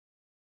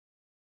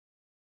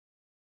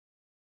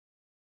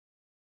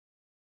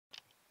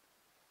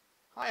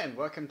Hi and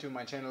welcome to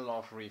my channel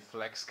of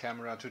reflex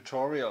camera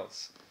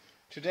tutorials.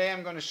 Today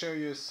I'm going to show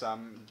you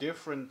some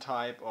different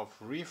type of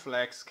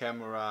reflex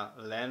camera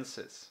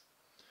lenses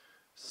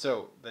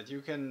so that you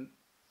can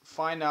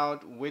find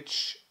out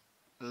which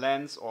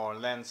lens or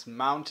lens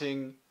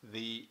mounting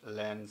the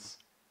lens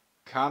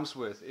comes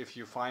with. If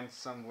you find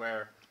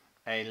somewhere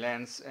a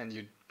lens and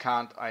you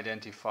can't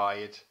identify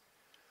it.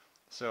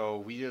 So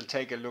we'll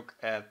take a look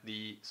at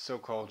the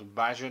so-called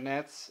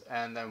bajonets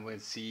and then we'll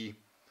see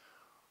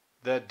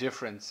the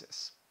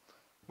differences.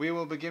 We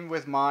will begin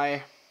with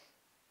my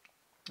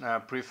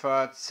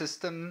preferred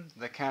system,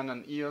 the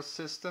Canon EOS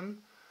system,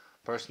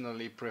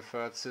 personally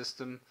preferred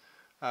system.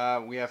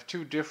 We have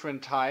two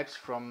different types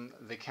from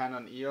the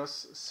Canon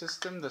EOS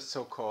system, the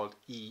so-called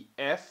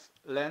EF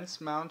lens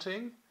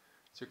mounting.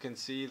 As you can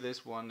see,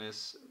 this one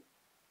is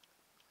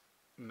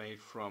made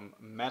from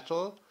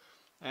metal,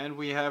 and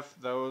we have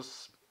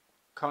those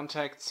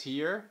contacts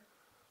here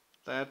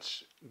that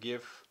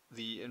give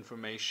the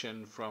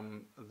information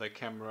from the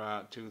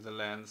camera to the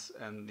lens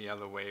and the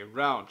other way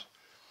around.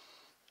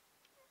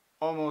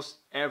 Almost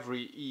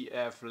every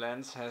EF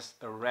lens has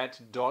a red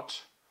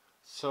dot,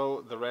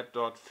 so the red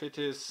dot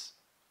fits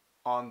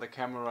on the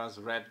camera's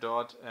red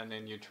dot and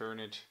then you turn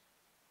it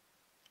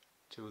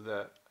to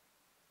the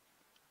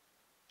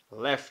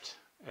left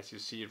as you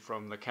see it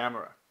from the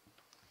camera.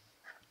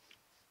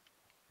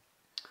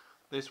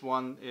 This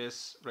one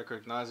is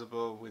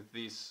recognizable with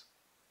these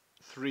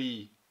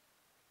three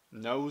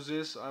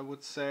noses, I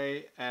would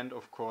say, and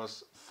of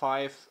course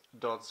 5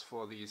 dots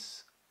for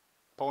these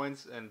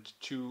points and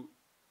 2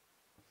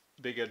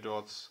 bigger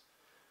dots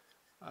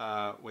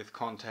with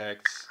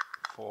contacts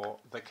for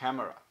the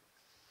camera.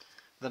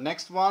 The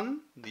next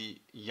one, the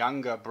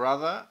younger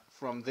brother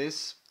from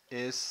this,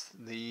 is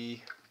the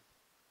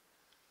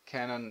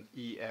Canon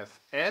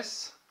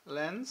EFS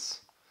lens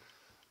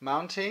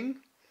mounting.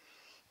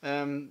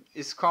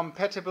 Is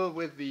compatible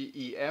with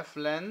the EF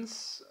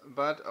lens,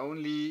 but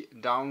only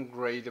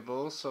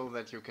downgradable, so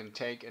that you can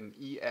take an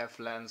EF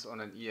lens on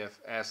an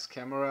EFS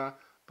camera,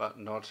 but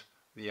not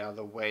the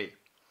other way.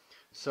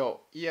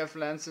 So EF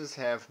lenses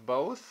have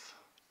both,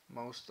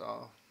 almost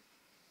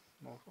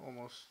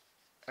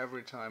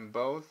every time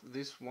both.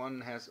 This one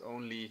has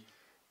only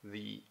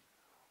the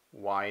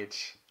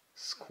white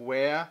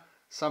square.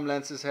 Some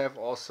lenses have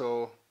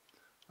also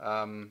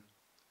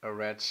a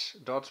red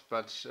dot,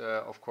 but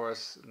of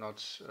course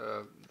not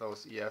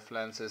those EF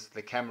lenses.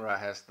 The camera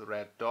has the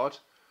red dot,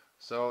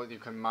 so you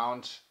can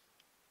mount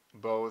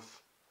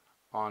both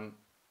on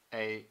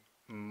a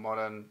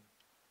modern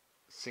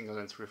single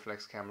lens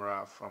reflex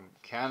camera from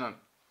Canon.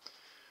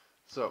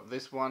 So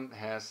this one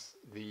has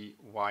the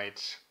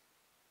white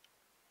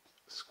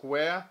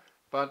square,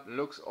 but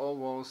looks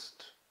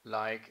almost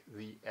like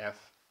the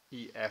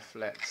EF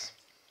lens.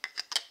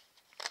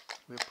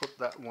 We put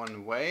that one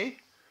away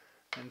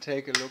and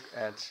take a look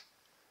at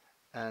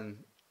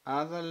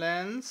another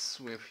lens.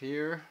 We have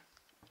here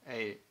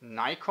a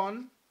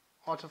Nikon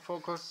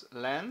autofocus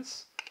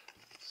lens.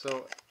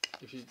 So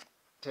if you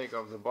take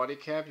off the body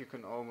cap, you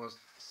can almost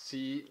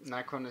see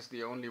Nikon is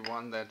the only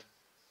one that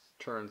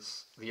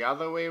turns the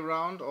other way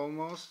around,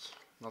 almost.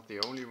 Not the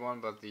only one,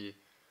 but the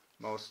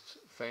most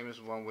famous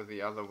one with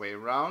the other way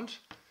around.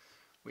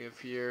 We have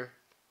here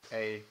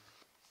a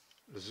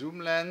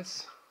zoom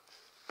lens.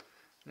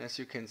 And as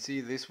you can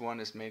see, this one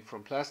is made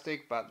from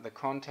plastic, but the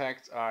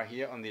contacts are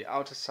here on the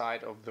outer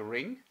side of the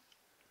ring.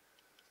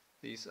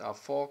 These are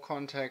 4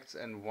 contacts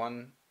and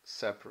 1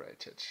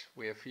 separated.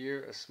 We have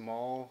here a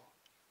small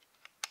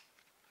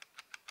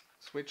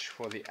switch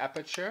for the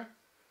aperture,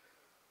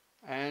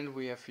 and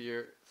we have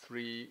here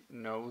 3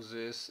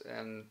 noses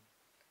and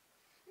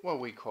what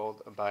we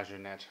call a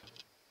bajonet.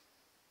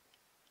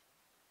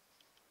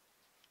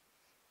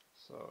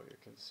 So you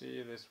can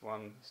see this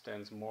one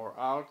stands more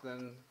out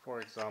than, for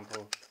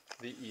example,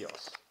 the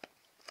EOS.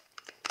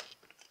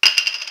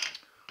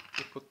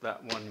 We put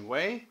that one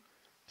away,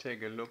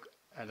 take a look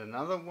at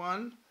another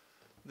one.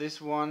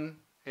 This one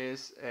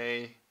is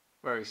a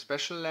very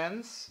special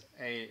lens,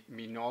 a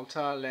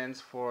Minolta lens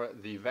for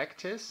the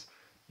Vectis.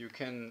 You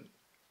can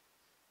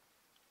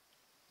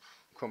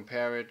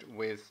compare it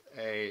with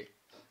a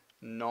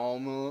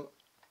normal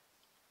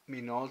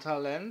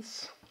Minolta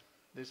lens.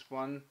 This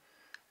one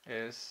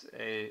is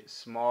a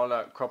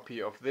smaller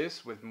copy of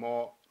this with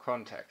more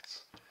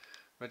contacts.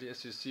 But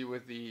as you see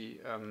with the,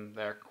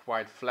 they're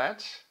quite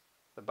flat.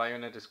 The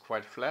bayonet is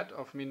quite flat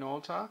of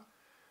Minolta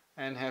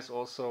and has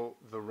also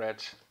the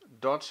red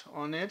dot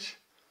on it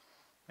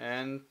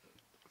and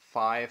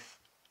 5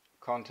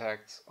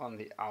 contacts on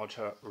the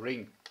outer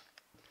ring.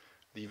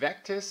 The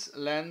Vectis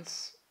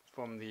lens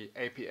from the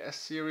APS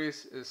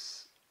series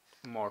is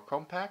more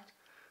compact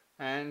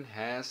and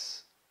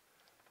has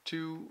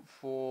 2,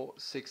 4,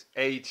 6,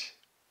 8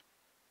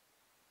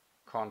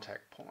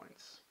 contact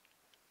points.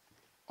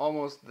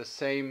 Almost the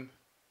same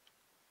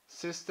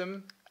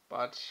system,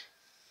 but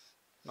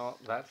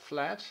not that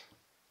flat.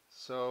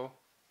 So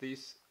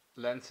these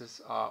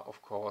lenses are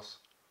of course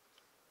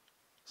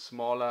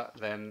smaller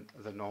than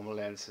the normal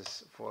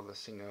lenses for the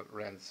single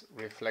lens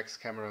reflex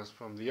cameras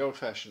from the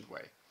old-fashioned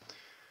way.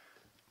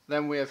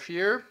 Then we have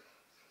here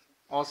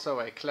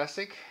also a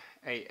classic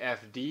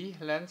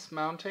AFD lens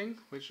mounting,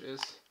 which is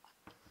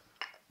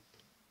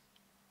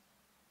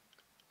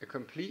a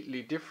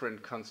completely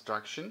different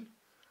construction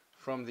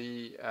from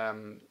the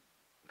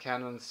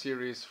Canon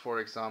series, for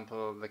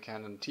example the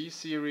Canon T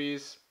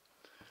series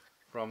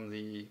from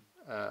the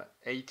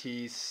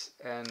 80s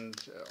and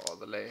or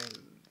the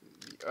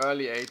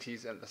early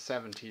 80s and the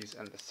 70s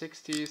and the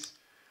 60s.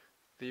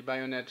 The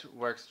bayonet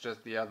works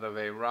just the other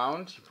way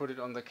around. You put it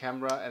on the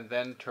camera and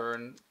then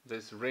turn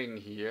this ring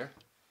here,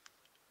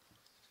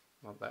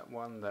 not that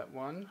one, that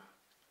one,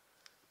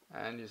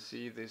 and you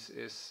see this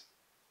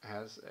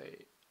has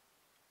a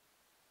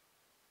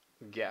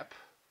gap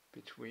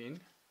between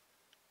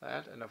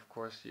that, and of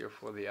course here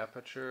for the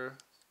aperture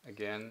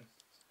again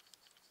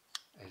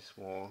a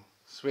small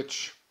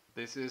switch.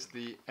 This is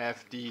the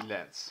FD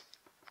lens.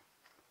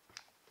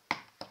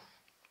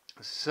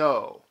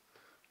 So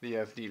the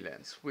FD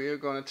lens. We are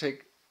going to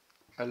take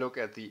a look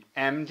at the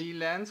MD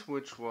lens,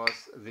 which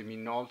was the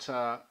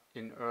Minolta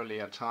in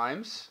earlier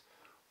times.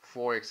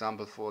 For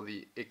example, for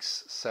the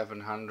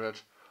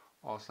X700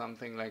 or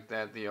something like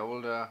that, the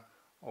older,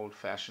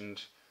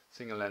 old-fashioned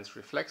single lens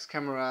reflex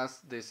cameras.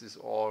 This is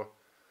all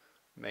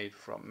made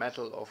from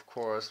metal, of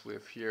course. We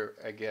have here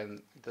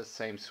again the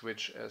same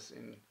switch as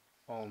in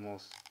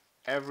almost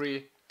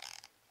every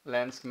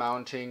lens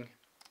mounting,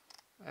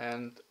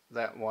 and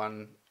that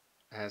one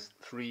has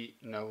 3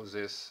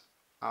 noses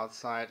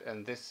outside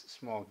and this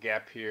small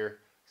gap here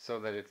so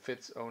that it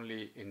fits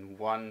only in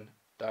one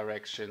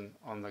direction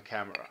on the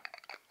camera.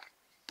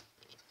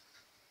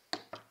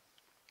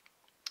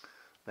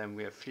 Then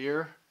we have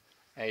here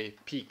a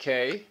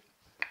PK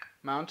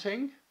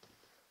mounting,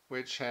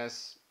 which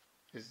is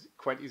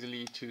quite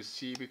easily to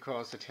see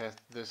because it has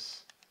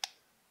this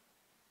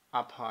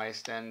up high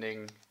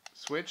standing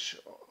switch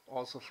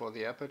also for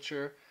the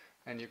aperture,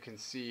 and you can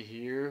see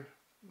here,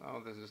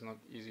 now this is not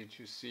easy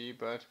to see,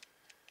 but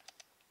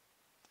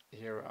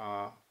here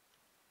are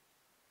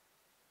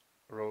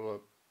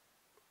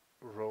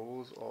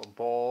rolls or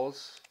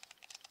balls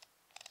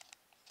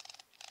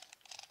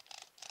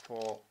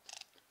for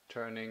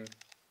turning,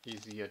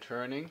 easier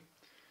turning.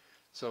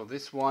 So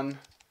this one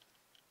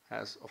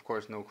has of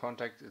course no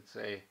contact, it's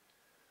a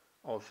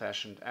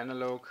old-fashioned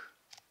analog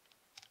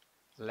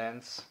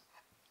lens,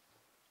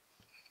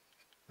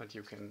 but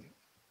you can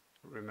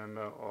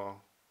remember or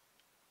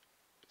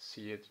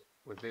see it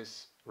with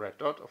this red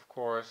dot of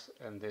course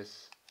and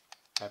this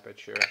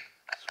aperture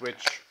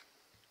switch.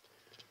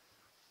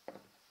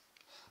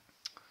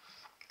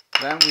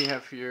 Then we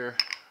have here,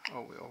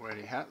 oh we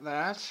already had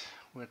that,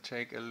 we'll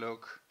take a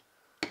look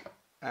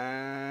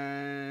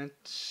at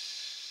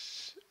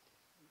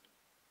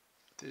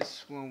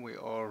this one we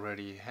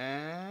already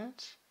had.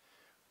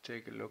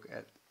 Take a look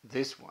at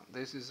this one.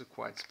 This is a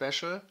quite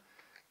special,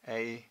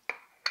 a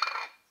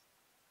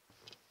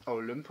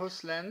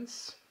Olympus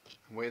lens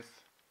with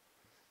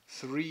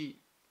 3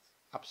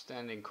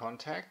 upstanding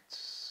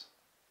contacts.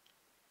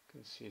 You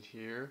can see it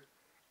here,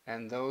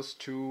 and those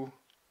 2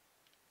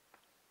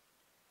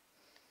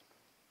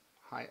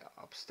 high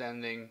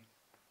upstanding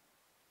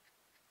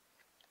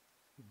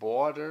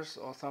borders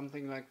or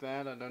something like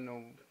that. I don't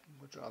know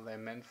which are they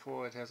meant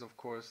for. It has of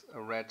course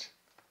a red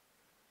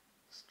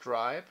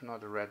stripe,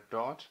 not a red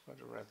dot,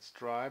 but a red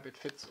stripe. It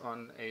fits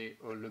on a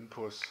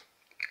Olympus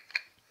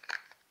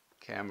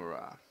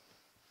camera.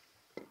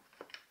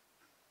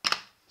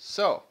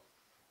 So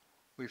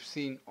we've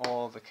seen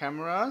all the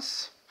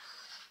cameras,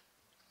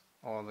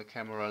 all the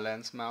camera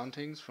lens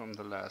mountings from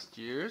the last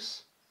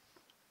years,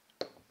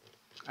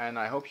 and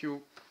I hope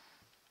you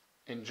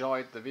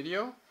enjoyed the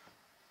video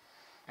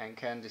and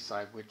can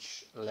decide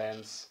which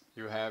lens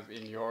you have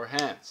in your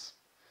hands.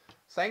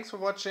 Thanks for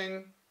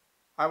watching.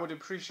 I would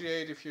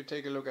appreciate if you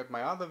take a look at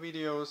my other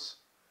videos.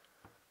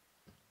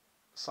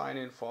 Sign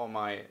in for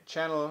my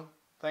channel.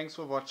 Thanks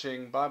for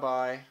watching. Bye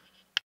bye.